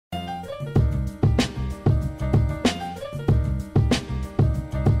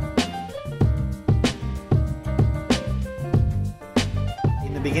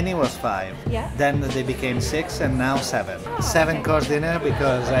beginning was 5, Yeah. then they became 6, and now 7. 7-course dinner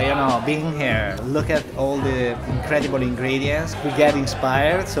because, you know, being here, look at all the incredible ingredients. We get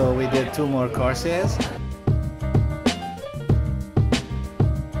inspired, so we did 2 more courses.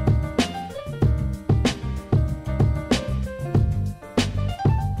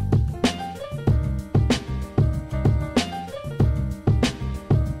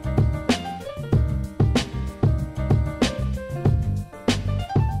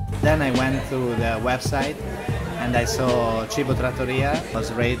 Then I went to the website and I saw CIBO Trattoria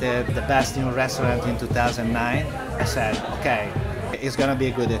was rated the best new restaurant in 2009. I said, okay, it's gonna be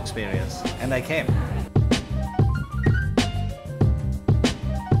a good experience, and I came.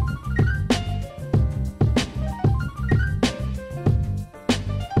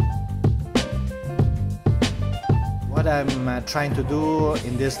 What I'm trying to do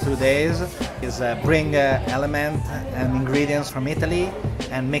in these 2 days is bring element and ingredients from Italy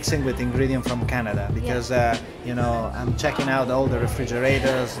and mixing with ingredients from Canada, because you know, I'm checking out all the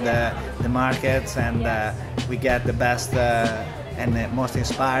refrigerators, the markets, and we get the best and the most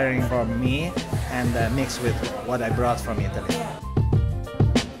inspiring for me, and mix with what I brought from Italy.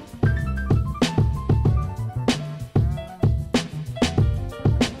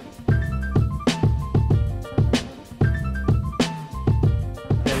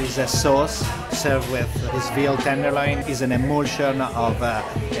 Is a sauce served with this veal tenderloin. Is an emulsion of a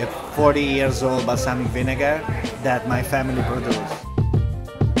 40 years old balsamic vinegar that my family produced.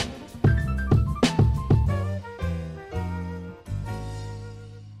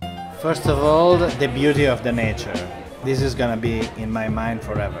 First of all, the beauty of the nature. This is gonna be in my mind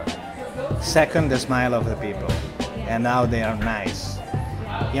forever. Second, the smile of the people and how they are nice.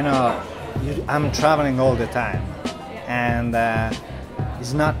 You know, I'm traveling all the time, and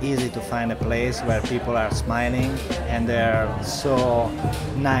it's not easy to find a place where people are smiling and they're so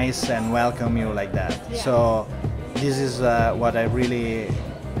nice and welcome you like that. So this is what I really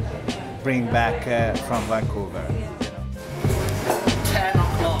bring back from Vancouver.